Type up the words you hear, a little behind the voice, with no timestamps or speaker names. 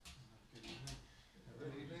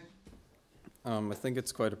I think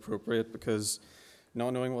it's quite appropriate because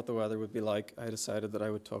not knowing what the weather would be like, I decided that I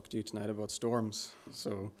would talk to you tonight about storms.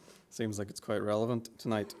 So it seems like it's quite relevant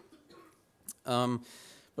tonight. Um,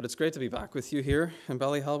 but it's great to be back with you here in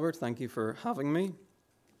Ballyhalbert. Thank you for having me.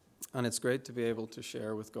 And it's great to be able to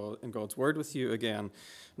share with God in God's Word with you again.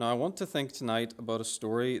 Now, I want to think tonight about a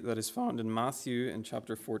story that is found in Matthew in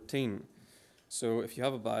chapter 14. So if you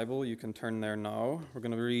have a Bible, you can turn there now. We're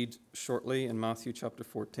going to read shortly in Matthew chapter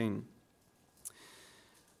 14.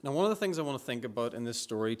 Now, one of the things I want to think about in this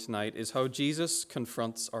story tonight is how Jesus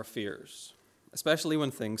confronts our fears, especially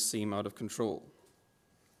when things seem out of control.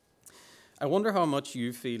 I wonder how much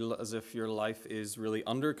you feel as if your life is really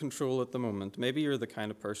under control at the moment. Maybe you're the kind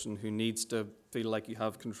of person who needs to feel like you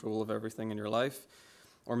have control of everything in your life,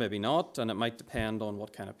 or maybe not, and it might depend on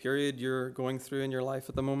what kind of period you're going through in your life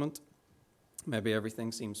at the moment. Maybe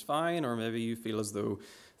everything seems fine, or maybe you feel as though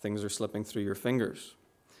things are slipping through your fingers.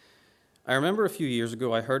 I remember a few years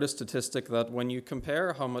ago I heard a statistic that when you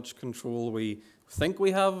compare how much control we think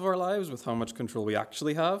we have of our lives with how much control we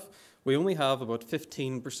actually have, we only have about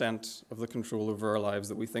 15% of the control over our lives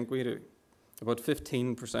that we think we do. About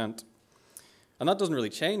 15%. And that doesn't really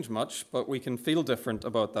change much, but we can feel different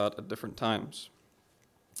about that at different times.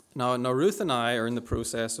 Now Ruth and I are in the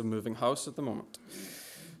process of moving house at the moment.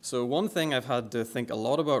 So one thing I've had to think a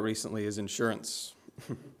lot about recently is insurance.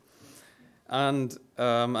 And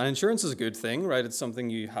insurance is a good thing, right? It's something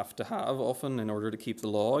you have to have often in order to keep the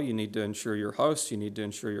law. You need to insure your house, you need to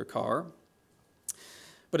insure your car.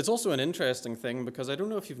 But it's also an interesting thing because I don't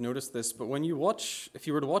know if you've noticed this, but if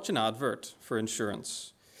you were to watch an advert for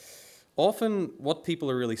insurance, often what people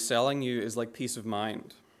are really selling you is like peace of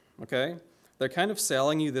mind, okay? They're kind of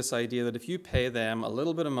selling you this idea that if you pay them a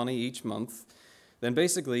little bit of money each month, then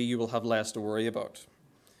basically you will have less to worry about.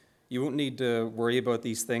 You won't need to worry about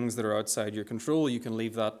these things that are outside your control. You can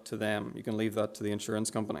leave that to them. You can leave that to the insurance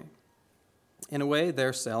company. In a way,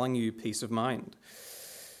 they're selling you peace of mind.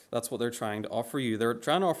 That's what they're trying to offer you. They're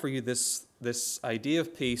trying to offer you this idea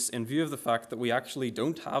of peace in view of the fact that we actually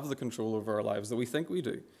don't have the control over our lives that we think we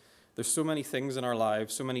do. There's so many things in our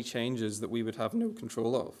lives, so many changes that we would have no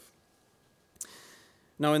control of.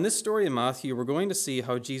 Now, in this story in Matthew, we're going to see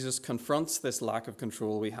how Jesus confronts this lack of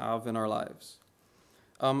control we have in our lives.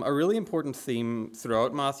 A really important theme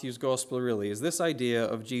throughout Matthew's gospel really is this idea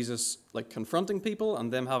of Jesus confronting people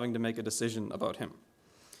and them having to make a decision about him.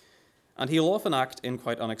 And he'll often act in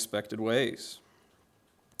quite unexpected ways.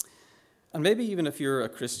 And maybe even if you're a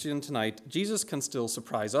Christian tonight, Jesus can still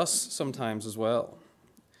surprise us sometimes as well.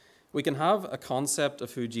 We can have a concept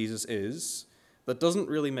of who Jesus is that doesn't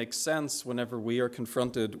really make sense whenever we are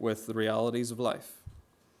confronted with the realities of life.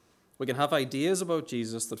 We can have ideas about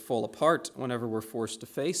Jesus that fall apart whenever we're forced to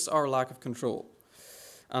face our lack of control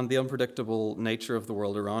and the unpredictable nature of the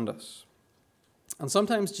world around us. And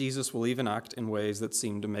sometimes Jesus will even act in ways that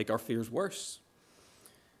seem to make our fears worse.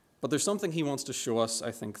 But there's something he wants to show us,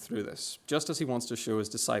 I think, through this, just as he wants to show his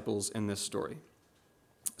disciples in this story.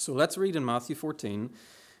 So let's read in Matthew 14,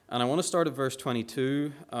 and I want to start at verse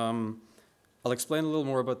 22. I'll explain a little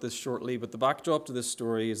more about this shortly, but the backdrop to this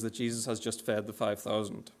story is that Jesus has just fed the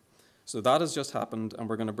 5,000. So that has just happened, and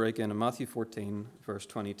we're going to break in Matthew 14, verse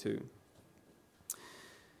 22.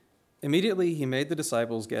 Immediately he made the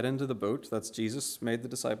disciples get into the boat, that's Jesus made the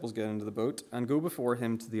disciples get into the boat, and go before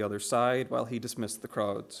him to the other side while he dismissed the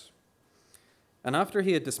crowds. And after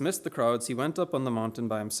he had dismissed the crowds, he went up on the mountain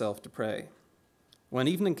by himself to pray. When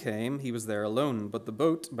evening came, he was there alone, but the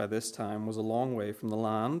boat by this time was a long way from the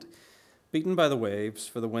land, beaten by the waves,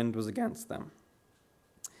 for the wind was against them.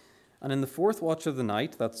 And in the fourth watch of the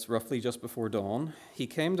night, that's roughly just before dawn, he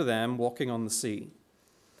came to them walking on the sea.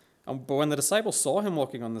 But when the disciples saw him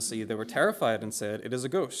walking on the sea, they were terrified and said, "It is a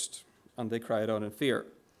ghost," and they cried out in fear.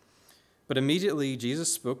 But immediately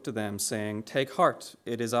Jesus spoke to them, saying, "Take heart,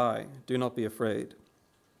 it is I, do not be afraid."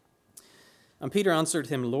 And Peter answered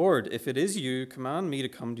him, "Lord, if it is you, command me to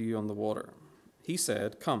come to you on the water." He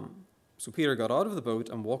said, "Come." So Peter got out of the boat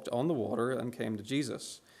and walked on the water and came to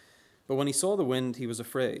Jesus. But when he saw the wind, he was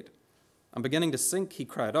afraid. And beginning to sink, he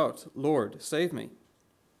cried out, "Lord, save me."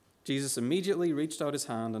 Jesus immediately reached out his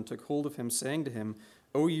hand and took hold of him, saying to him,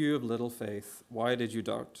 "O you of little faith, why did you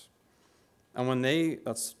doubt?" And when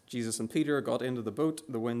that's Jesus and Peter, got into the boat,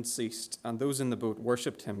 the wind ceased, and those in the boat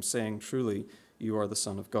worshipped him, saying, "Truly, you are the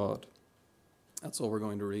Son of God." That's all we're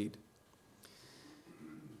going to read.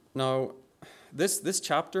 Now, this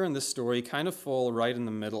chapter and this story kind of fall right in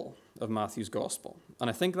the middle of Matthew's gospel. And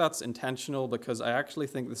I think that's intentional because I actually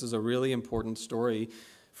think this is a really important story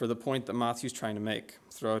for the point that Matthew's trying to make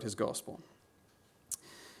throughout his gospel.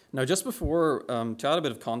 Now, just before, to add a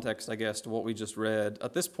bit of context, I guess, to what we just read,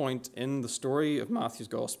 at this point in the story of Matthew's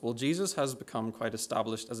Gospel, Jesus has become quite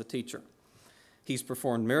established as a teacher. He's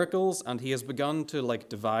performed miracles, and he has begun to,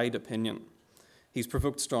 divide opinion. He's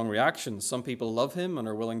provoked strong reactions. Some people love him and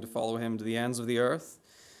are willing to follow him to the ends of the earth,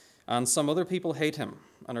 and some other people hate him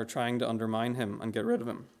and are trying to undermine him and get rid of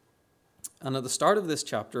him. And at the start of this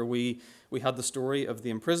chapter, we had the story of the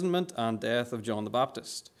imprisonment and death of John the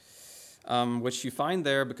Baptist. Which you find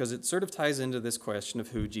there because it sort of ties into this question of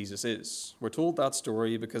who Jesus is. We're told that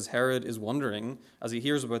story because Herod is wondering, as he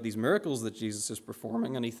hears about these miracles that Jesus is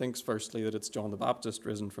performing, and he thinks firstly that it's John the Baptist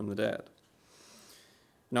risen from the dead.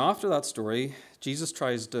 Now, after that story, Jesus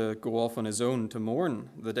tries to go off on his own to mourn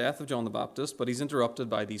the death of John the Baptist, but he's interrupted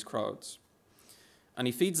by these crowds. And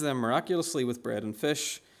he feeds them miraculously with bread and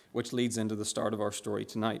fish, which leads into the start of our story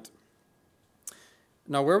tonight.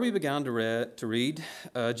 Now, where we began to read,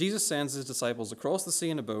 Jesus sends his disciples across the sea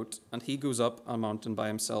in a boat, and he goes up a mountain by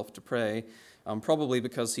himself to pray, probably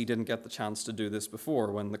because he didn't get the chance to do this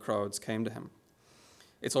before when the crowds came to him.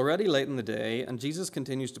 It's already late in the day, and Jesus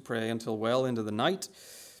continues to pray until well into the night,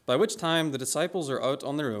 by which time the disciples are out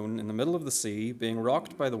on their own in the middle of the sea, being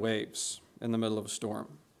rocked by the waves in the middle of a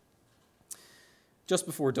storm. Just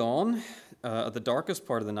before dawn, at the darkest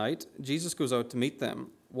part of the night, Jesus goes out to meet them,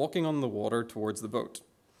 walking on the water towards the boat.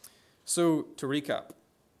 So, to recap,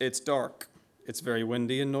 it's dark, it's very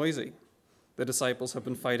windy and noisy. The disciples have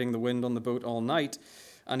been fighting the wind on the boat all night,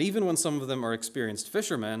 and even when some of them are experienced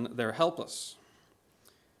fishermen, they're helpless.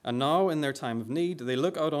 And now, in their time of need, they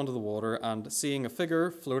look out onto the water and, seeing a figure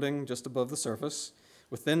floating just above the surface,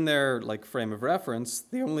 within their frame of reference,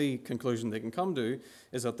 the only conclusion they can come to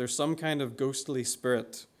is that there's some kind of ghostly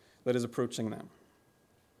spirit that is approaching them.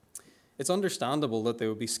 It's understandable that they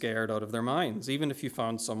would be scared out of their minds, even if you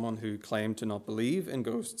found someone who claimed to not believe in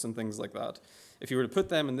ghosts and things like that. If you were to put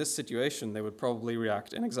them in this situation, they would probably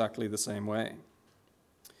react in exactly the same way.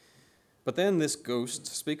 But then this ghost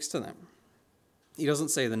speaks to them. He doesn't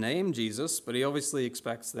say the name Jesus, but he obviously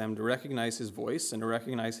expects them to recognize his voice and to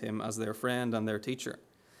recognize him as their friend and their teacher.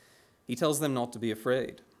 He tells them not to be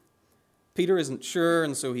afraid. Peter isn't sure,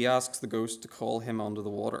 and so he asks the ghost to call him onto the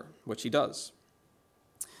water, which he does.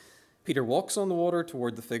 Peter walks on the water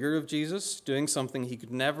toward the figure of Jesus, doing something he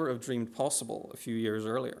could never have dreamed possible a few years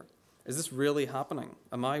earlier. Is this really happening?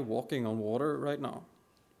 Am I walking on water right now?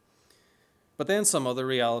 But then some other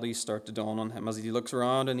realities start to dawn on him as he looks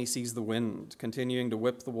around and he sees the wind continuing to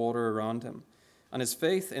whip the water around him, and his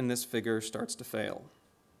faith in this figure starts to fail.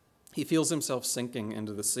 He feels himself sinking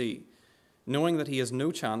into the sea, knowing that he has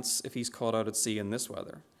no chance if he's caught out at sea in this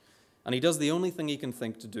weather. And he does the only thing he can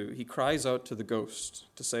think to do. He cries out to the ghost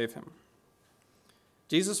to save him.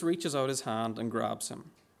 Jesus reaches out his hand and grabs him.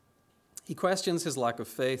 He questions his lack of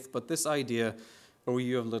faith, but this idea, "Oh,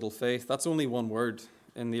 you have little faith," that's only one word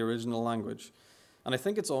in the original language. And I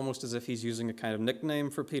think it's almost as if he's using a kind of nickname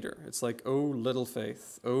for Peter. It's like, "Oh, little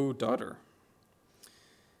faith, oh, doubter."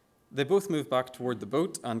 They both move back toward the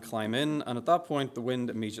boat and climb in, and at that point, the wind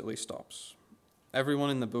immediately stops. Everyone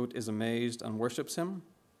in the boat is amazed and worships him.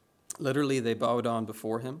 Literally, they bow down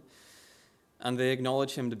before him, and they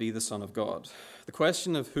acknowledge him to be the Son of God. The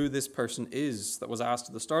question of who this person is that was asked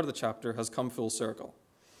at the start of the chapter has come full circle.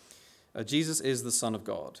 Jesus is the Son of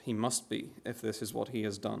God. He must be, if this is what he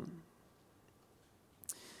has done.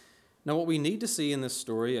 Now, what we need to see in this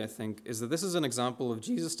story, I think, is that this is an example of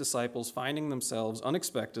Jesus' disciples finding themselves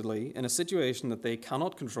unexpectedly in a situation that they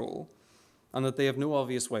cannot control and that they have no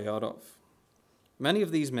obvious way out of. Many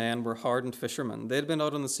of these men were hardened fishermen. They had been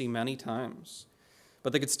out on the sea many times,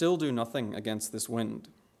 but they could still do nothing against this wind.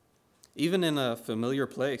 Even in a familiar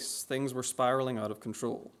place, things were spiraling out of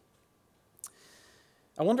control.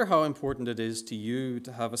 I wonder how important it is to you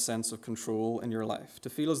to have a sense of control in your life, to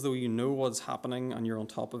feel as though you know what's happening and you're on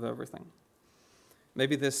top of everything.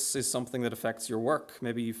 Maybe this is something that affects your work.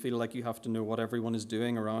 Maybe you feel like you have to know what everyone is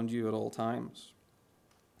doing around you at all times.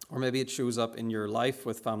 Or maybe it shows up in your life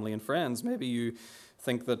with family and friends. Maybe you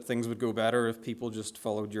think that things would go better if people just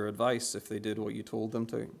followed your advice, if they did what you told them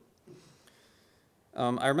to.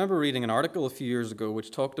 I remember reading an article a few years ago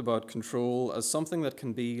which talked about control as something that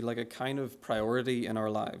can be like a kind of priority in our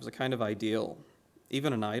lives, a kind of ideal,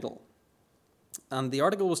 even an idol. And the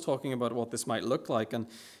article was talking about what this might look like, and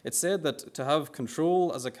it said that to have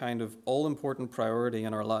control as a kind of all-important priority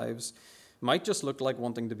in our lives might just look like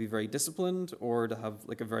wanting to be very disciplined or to have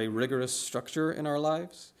like a very rigorous structure in our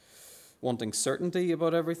lives, wanting certainty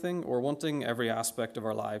about everything, or wanting every aspect of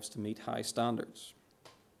our lives to meet high standards.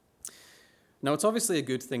 Now, it's obviously a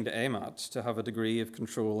good thing to aim at, to have a degree of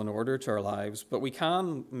control and order to our lives, but we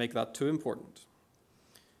can make that too important.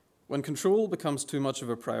 When control becomes too much of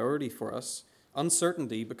a priority for us,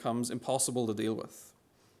 uncertainty becomes impossible to deal with.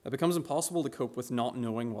 It becomes impossible to cope with not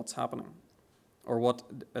knowing what's happening or what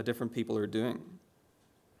different people are doing.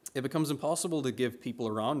 It becomes impossible to give people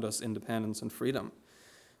around us independence and freedom.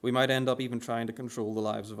 We might end up even trying to control the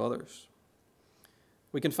lives of others.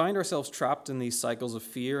 We can find ourselves trapped in these cycles of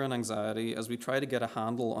fear and anxiety as we try to get a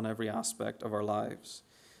handle on every aspect of our lives,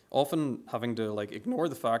 often having to ignore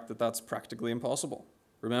the fact that that's practically impossible.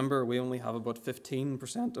 Remember, we only have about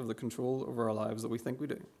 15% of the control over our lives that we think we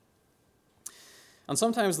do. And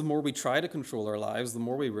sometimes the more we try to control our lives, the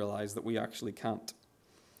more we realize that we actually can't.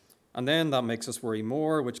 And then that makes us worry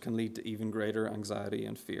more, which can lead to even greater anxiety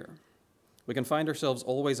and fear. We can find ourselves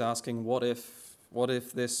always asking, what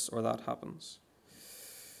if this or that happens?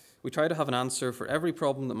 We try to have an answer for every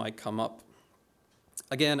problem that might come up.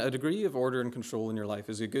 Again, a degree of order and control in your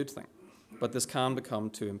life is a good thing, but this can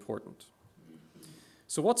become too important.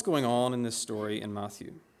 So what's going on in this story in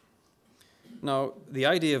Matthew? Now, the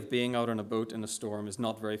idea of being out on a boat in a storm is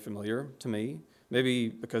not very familiar to me. Maybe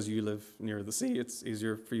because you live near the sea, it's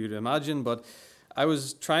easier for you to imagine, but I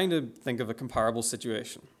was trying to think of a comparable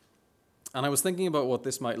situation. And I was thinking about what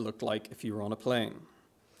this might look like if you were on a plane.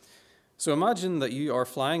 So imagine that you are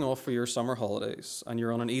flying off for your summer holidays and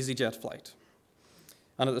you're on an EasyJet flight.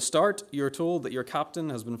 And at the start, you're told that your captain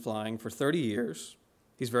has been flying for 30 years.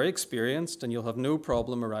 He's very experienced and you'll have no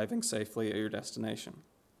problem arriving safely at your destination.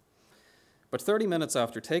 But 30 minutes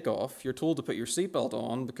after takeoff, you're told to put your seatbelt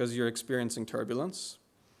on because you're experiencing turbulence.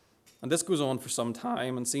 And this goes on for some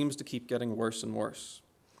time and seems to keep getting worse and worse.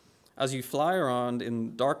 As you fly around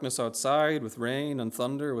in darkness outside with rain and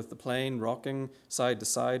thunder, with the plane rocking side to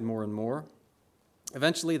side more and more,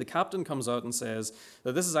 eventually the captain comes out and says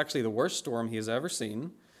that this is actually the worst storm he has ever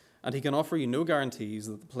seen, and he can offer you no guarantees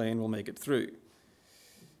that the plane will make it through.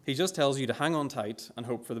 He just tells you to hang on tight and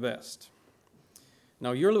hope for the best.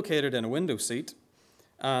 Now, you're located in a window seat,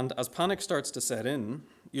 and as panic starts to set in,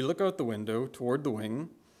 you look out the window toward the wing,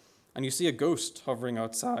 and you see a ghost hovering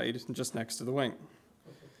outside just next to the wing.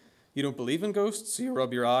 You don't believe in ghosts, so you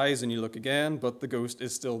rub your eyes and you look again, but the ghost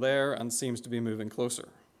is still there and seems to be moving closer.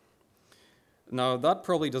 Now, that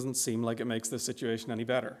probably doesn't seem like it makes this situation any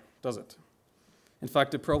better, does it? In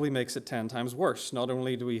fact, it probably makes it 10 times worse. Not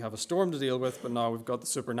only do we have a storm to deal with, but now we've got the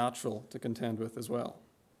supernatural to contend with as well.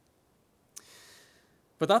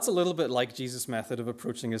 But that's a little bit like Jesus' method of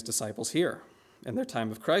approaching his disciples here in their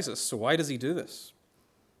time of crisis. So why does he do this?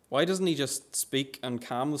 Why doesn't he just speak and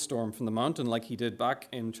calm the storm from the mountain like he did back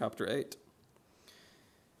in chapter 8?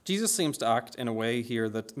 Jesus seems to act in a way here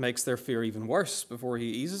that makes their fear even worse before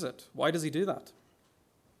he eases it. Why does he do that?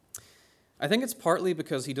 I think it's partly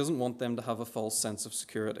because he doesn't want them to have a false sense of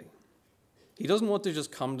security. He doesn't want to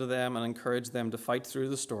just come to them and encourage them to fight through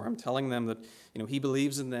the storm, telling them that he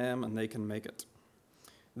believes in them and they can make it.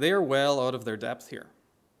 They are well out of their depth here,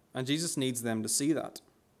 and Jesus needs them to see that.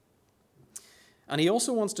 And he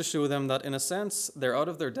also wants to show them that, in a sense, they're out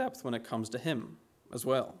of their depth when it comes to him as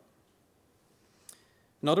well.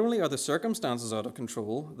 Not only are the circumstances out of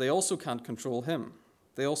control, they also can't control him.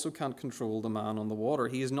 They also can't control the man on the water.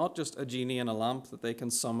 He is not just a genie in a lamp that they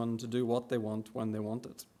can summon to do what they want when they want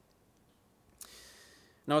it.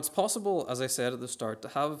 Now, it's possible, as I said at the start, to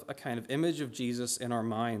have a kind of image of Jesus in our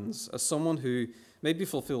minds as someone who maybe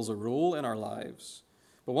fulfills a role in our lives,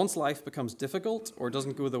 but once life becomes difficult or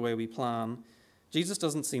doesn't go the way we plan, Jesus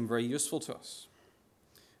doesn't seem very useful to us.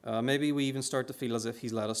 Maybe we even start to feel as if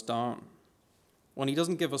he's let us down. When he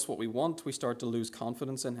doesn't give us what we want, we start to lose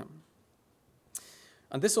confidence in him.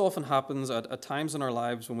 And this often happens at times in our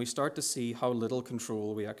lives when we start to see how little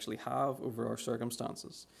control we actually have over our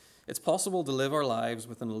circumstances. It's possible to live our lives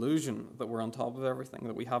with an illusion that we're on top of everything,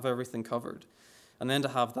 that we have everything covered, and then to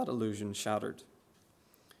have that illusion shattered.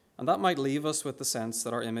 And that might leave us with the sense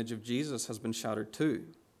that our image of Jesus has been shattered too.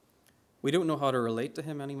 We don't know how to relate to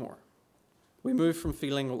him anymore. We move from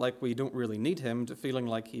feeling like we don't really need him to feeling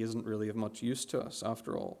like he isn't really of much use to us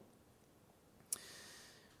after all.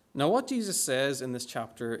 Now, what Jesus says in this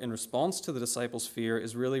chapter in response to the disciples' fear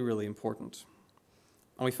is really, really important.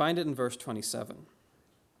 And we find it in verse 27.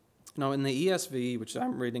 Now, in the ESV, which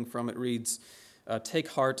I'm reading from, it reads, "Take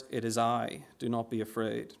heart, it is I, do not be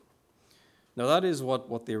afraid." Now, that is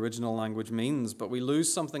what the original language means, but we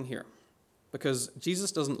lose something here. Because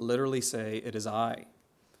Jesus doesn't literally say, "It is I."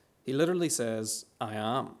 He literally says, "I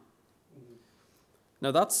am." Now,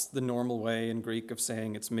 that's the normal way in Greek of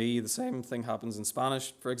saying "it's me." The same thing happens in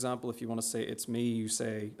Spanish, for example. If you want to say "it's me," you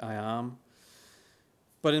say "I am."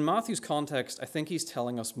 But in Matthew's context, I think he's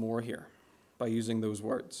telling us more here by using those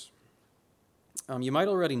words. You might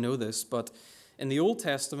already know this, but in the Old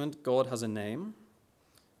Testament, God has a name,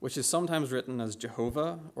 which is sometimes written as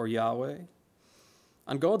Jehovah or Yahweh.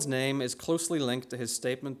 And God's name is closely linked to his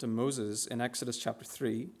statement to Moses in Exodus chapter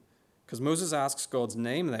 3, because Moses asks God's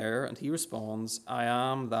name there, and he responds, I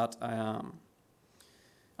am that I am.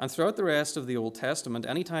 And throughout the rest of the Old Testament,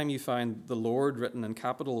 anytime you find the Lord written in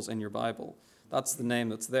capitals in your Bible, that's the name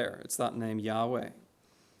that's there. It's that name, Yahweh.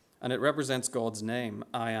 And it represents God's name,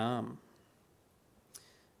 I am.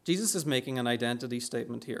 Jesus is making an identity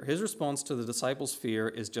statement here. His response to the disciples' fear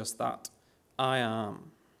is just that, I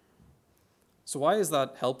am. So why is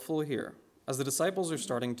that helpful here? As the disciples are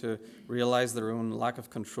starting to realize their own lack of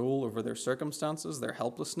control over their circumstances, their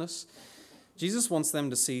helplessness, Jesus wants them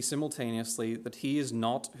to see simultaneously that he is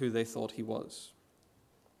not who they thought he was.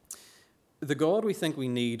 The God we think we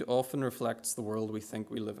need often reflects the world we think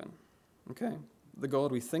we live in. Okay? The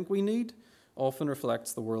God we think we need often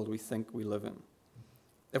reflects the world we think we live in.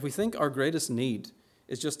 If we think our greatest need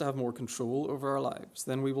is just to have more control over our lives,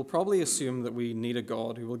 then we will probably assume that we need a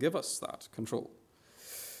God who will give us that control.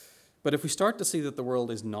 But if we start to see that the world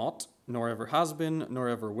is not, nor ever has been, nor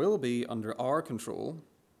ever will be under our control,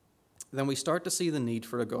 then we start to see the need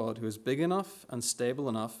for a God who is big enough and stable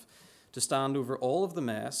enough to stand over all of the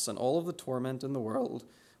mess and all of the torment in the world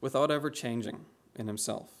without ever changing in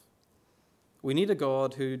himself. We need a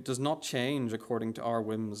God who does not change according to our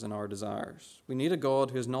whims and our desires. We need a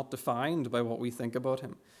God who is not defined by what we think about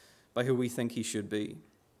him, by who we think he should be.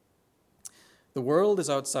 The world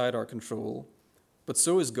is outside our control, but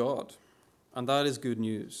so is God, and that is good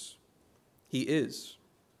news. He is.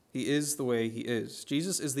 He is the way he is.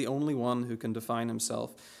 Jesus is the only one who can define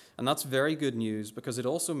himself, and that's very good news because it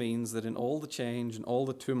also means that in all the change and all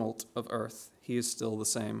the tumult of earth, he is still the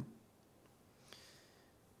same.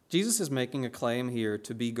 Jesus is making a claim here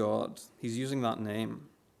to be God. He's using that name.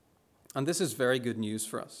 And this is very good news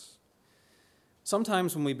for us.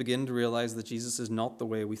 Sometimes when we begin to realize that Jesus is not the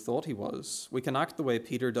way we thought he was, we can act the way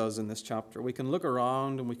Peter does in this chapter. We can look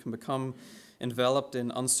around and we can become enveloped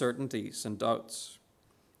in uncertainties and doubts.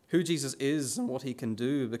 Who Jesus is and what he can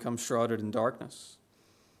do becomes shrouded in darkness.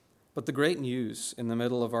 But the great news in the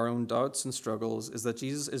middle of our own doubts and struggles is that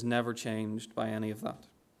Jesus is never changed by any of that.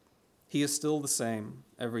 He is still the same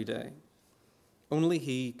every day. Only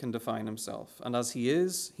he can define himself. And as he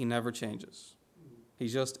is, he never changes. He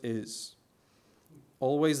just is.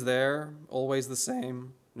 Always there, always the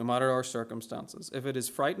same, no matter our circumstances. If it is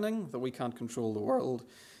frightening that we can't control the world,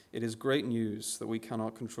 it is great news that we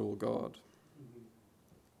cannot control God.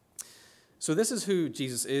 So this is who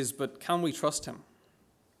Jesus is, but can we trust him?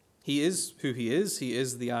 He is who he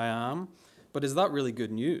is the I am, but is that really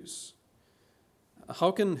good news?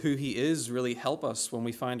 How can who he is really help us when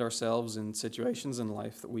we find ourselves in situations in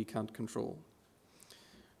life that we can't control?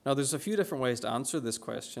 Now, there's a few different ways to answer this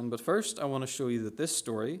question, but first I want to show you that this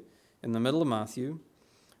story, in the middle of Matthew,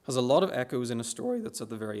 has a lot of echoes in a story that's at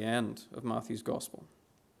the very end of Matthew's gospel.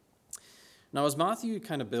 Now, as Matthew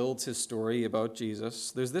kind of builds his story about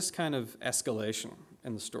Jesus, there's this kind of escalation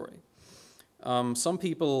in the story. Some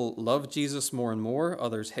people love Jesus more and more,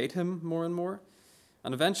 others hate him more and more.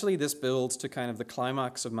 And eventually this builds to kind of the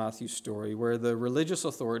climax of Matthew's story, where the religious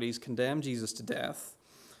authorities condemn Jesus to death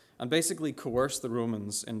and basically coerce the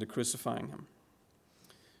Romans into crucifying him.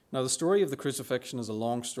 Now, the story of the crucifixion is a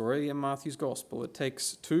long story in Matthew's gospel. It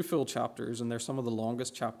takes 2 full chapters, and they're some of the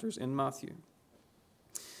longest chapters in Matthew.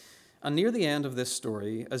 And near the end of this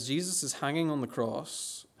story, as Jesus is hanging on the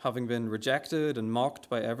cross, having been rejected and mocked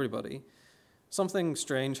by everybody, something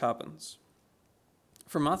strange happens.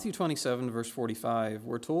 From Matthew 27, verse 45,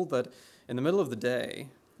 we're told that in the middle of the day,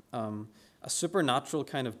 a supernatural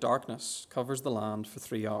kind of darkness covers the land for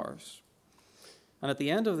 3 hours. And at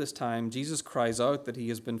the end of this time, Jesus cries out that he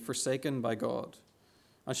has been forsaken by God.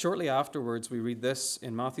 And shortly afterwards, we read this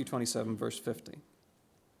in Matthew 27, verse 50.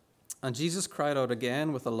 And Jesus cried out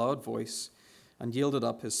again with a loud voice and yielded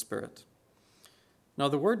up his spirit. Now,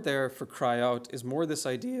 the word there for cry out is more this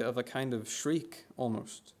idea of a kind of shriek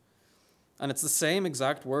almost. And it's the same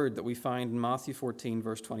exact word that we find in Matthew 14,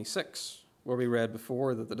 verse 26, where we read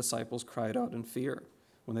before that the disciples cried out in fear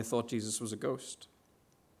when they thought Jesus was a ghost.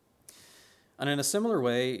 And in a similar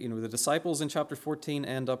way, the disciples in chapter 14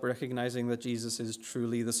 end up recognizing that Jesus is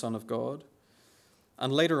truly the Son of God.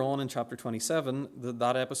 And later on in chapter 27,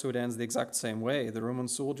 that episode ends the exact same way. The Roman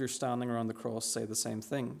soldiers standing around the cross say the same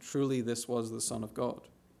thing. Truly, this was the Son of God.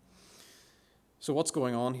 So what's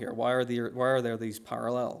going on here? Why are there these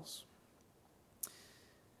parallels?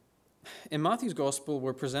 In Matthew's gospel,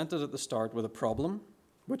 we're presented at the start with a problem,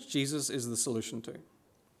 which Jesus is the solution to.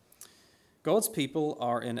 God's people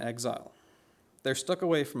are in exile. They're stuck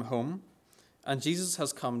away from home, and Jesus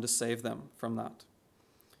has come to save them from that.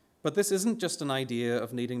 But this isn't just an idea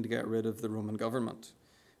of needing to get rid of the Roman government.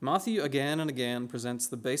 Matthew again and again presents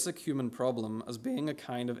the basic human problem as being a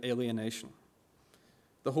kind of alienation.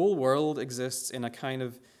 The whole world exists in a kind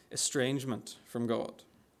of estrangement from God.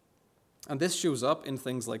 And this shows up in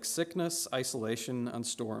things like sickness, isolation, and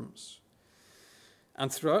storms.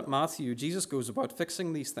 And throughout Matthew, Jesus goes about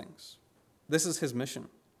fixing these things. This is his mission.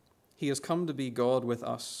 He has come to be God with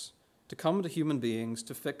us, to come to human beings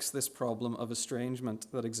to fix this problem of estrangement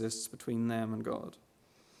that exists between them and God.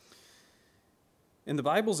 In the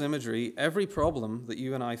Bible's imagery, every problem that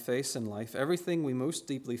you and I face in life, everything we most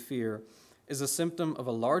deeply fear, is a symptom of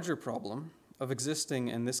a larger problem of existing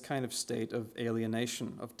in this kind of state of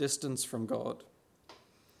alienation, of distance from God.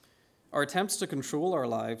 Our attempts to control our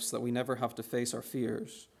lives so that we never have to face our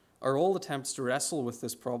fears are all attempts to wrestle with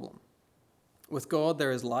this problem. With God,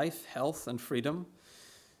 there is life, health, and freedom.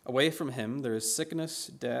 Away from him, there is sickness,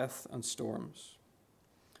 death, and storms.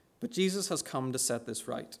 But Jesus has come to set this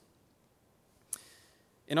right.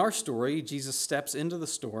 In our story, Jesus steps into the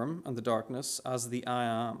storm and the darkness as the I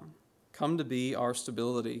Am, come to be our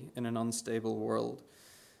stability in an unstable world.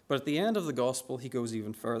 But at the end of the gospel, he goes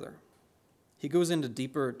even further. He goes into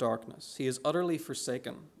deeper darkness. He is utterly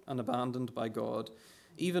forsaken and abandoned by God,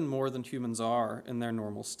 even more than humans are in their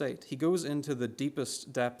normal state. He goes into the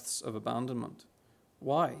deepest depths of abandonment.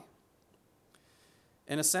 Why?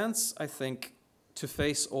 In a sense, I think, to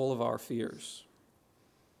face all of our fears.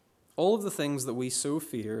 All of the things that we so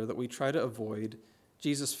fear, that we try to avoid,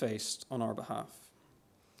 Jesus faced on our behalf.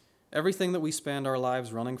 Everything that we spend our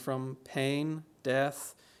lives running from, pain,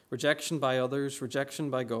 death, rejection by others, rejection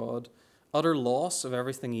by God, utter loss of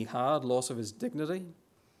everything he had, loss of his dignity,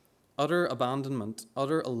 utter abandonment,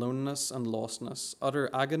 utter aloneness and lostness, utter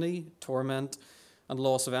agony, torment, and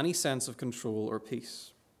loss of any sense of control or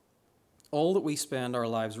peace. All that we spend our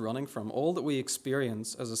lives running from, all that we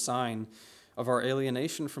experience as a sign of our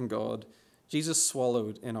alienation from God, Jesus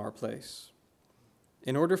swallowed in our place.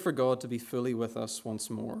 In order for God to be fully with us once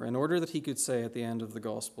more, in order that he could say at the end of the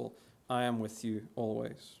gospel, I am with you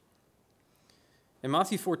always. In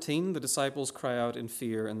Matthew 14, the disciples cry out in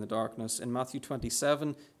fear in the darkness. In Matthew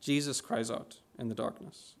 27, Jesus cries out in the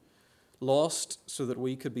darkness, lost so that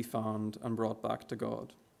we could be found and brought back to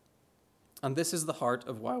God. And this is the heart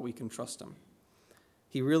of why we can trust him.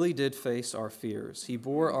 He really did face our fears. He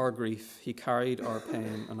bore our grief. He carried our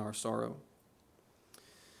pain and our sorrow.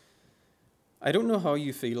 I don't know how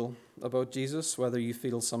you feel about Jesus, whether you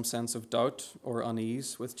feel some sense of doubt or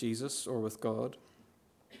unease with Jesus or with God.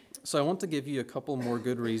 So I want to give you a couple more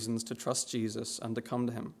good reasons to trust Jesus and to come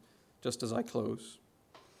to him, just as I close.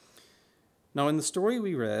 Now, in the story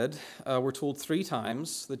we read, we're told 3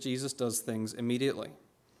 times that Jesus does things immediately,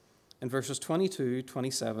 in verses 22,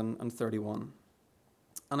 27, and 31.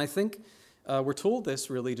 And I think we're told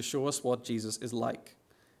this really to show us what Jesus is like,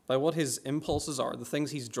 by what his impulses are, the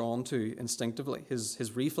things he's drawn to instinctively,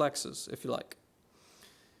 his reflexes, if you like.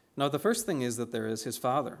 Now, the first thing is that there is his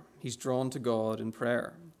Father. He's drawn to God in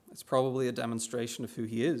prayer. It's probably a demonstration of who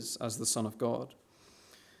he is as the Son of God.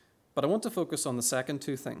 But I want to focus on the second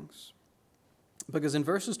 2 things. Because in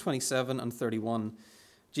verses 27 and 31,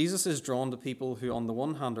 Jesus is drawn to people who on the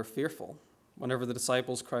one hand are fearful. Whenever the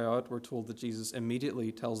disciples cry out, we're told that Jesus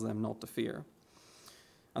immediately tells them not to fear.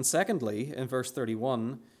 And secondly, in verse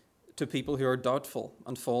 31, to people who are doubtful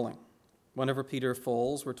and falling. Whenever Peter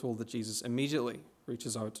falls, we're told that Jesus immediately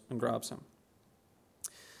reaches out and grabs him.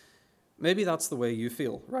 Maybe that's the way you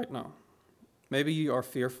feel right now. Maybe you are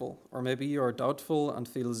fearful, or maybe you are doubtful and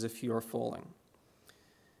feel as if you are falling.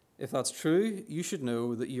 If that's true, you should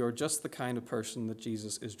know that you are just the kind of person that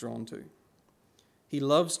Jesus is drawn to. He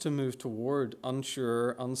loves to move toward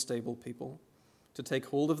unsure, unstable people, to take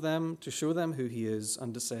hold of them, to show them who he is,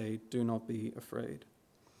 and to say, do not be afraid.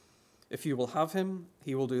 If you will have him,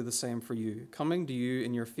 he will do the same for you, coming to you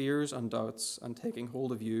in your fears and doubts and taking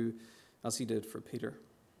hold of you as he did for Peter.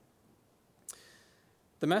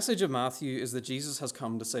 The message of Matthew is that Jesus has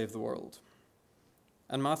come to save the world.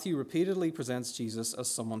 And Matthew repeatedly presents Jesus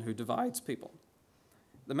as someone who divides people.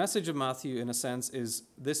 The message of Matthew, in a sense, is,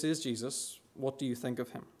 this is Jesus. What do you think of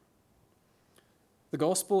him? The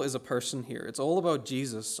gospel is a person here. It's all about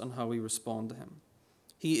Jesus and how we respond to him.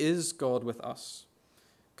 He is God with us,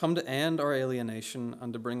 come to end our alienation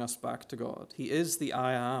and to bring us back to God. He is the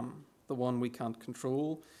I Am, the one we can't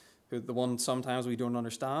control, the one sometimes we don't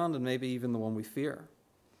understand, and maybe even the one we fear.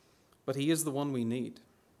 But he is the one we need.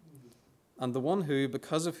 And the one who,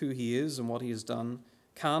 because of who he is and what he has done,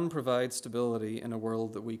 can provide stability in a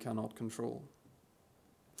world that we cannot control.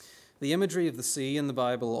 The imagery of the sea in the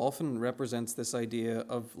Bible often represents this idea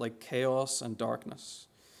of like chaos and darkness.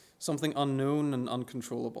 something unknown and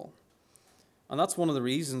uncontrollable. And that's one of the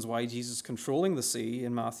reasons why Jesus controlling the sea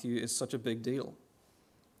in Matthew is such a big deal.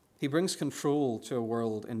 He brings control to a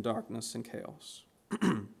world in darkness and chaos.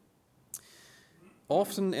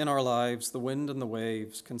 Often in our lives, the wind and the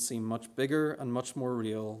waves can seem much bigger and much more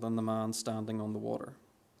real than the man standing on the water.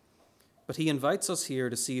 But he invites us here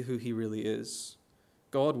to see who he really is,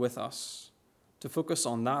 God with us, to focus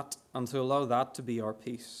on that and to allow that to be our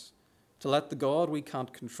peace, to let the God we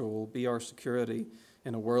can't control be our security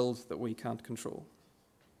in a world that we can't control.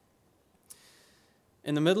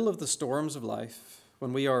 In the middle of the storms of life,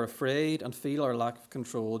 when we are afraid and feel our lack of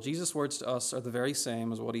control, Jesus' words to us are the very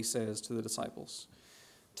same as what he says to the disciples.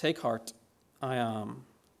 Take heart, I am,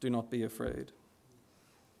 do not be afraid.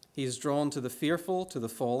 He is drawn to the fearful, to the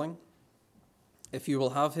falling. If you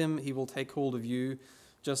will have him, he will take hold of you,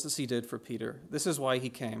 just as he did for Peter. This is why he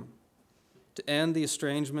came, to end the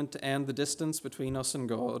estrangement, to end the distance between us and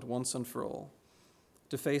God once and for all,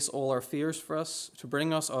 to face all our fears for us, to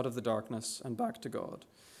bring us out of the darkness and back to God,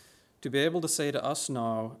 to be able to say to us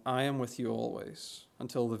now, I am with you always,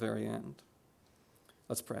 until the very end.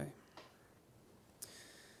 Let's pray.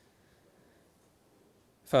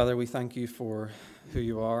 Father, we thank you for who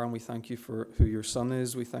you are, and we thank you for who your Son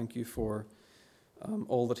is. We thank you for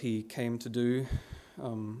all that he came to do.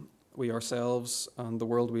 We ourselves and the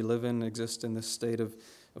world we live in exist in this state of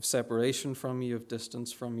separation from you, of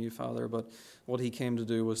distance from you, Father. But what he came to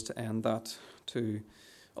do was to end that, to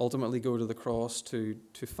ultimately go to the cross, to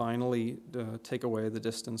finally take away the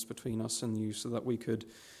distance between us and you so that we could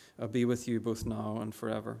be with you both now and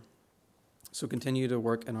forever. So continue to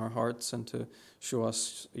work in our hearts and to show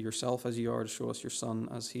us yourself as you are, to show us your Son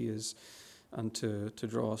as he is, and to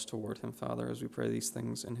draw us toward him, Father, as we pray these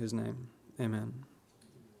things in his name. Amen.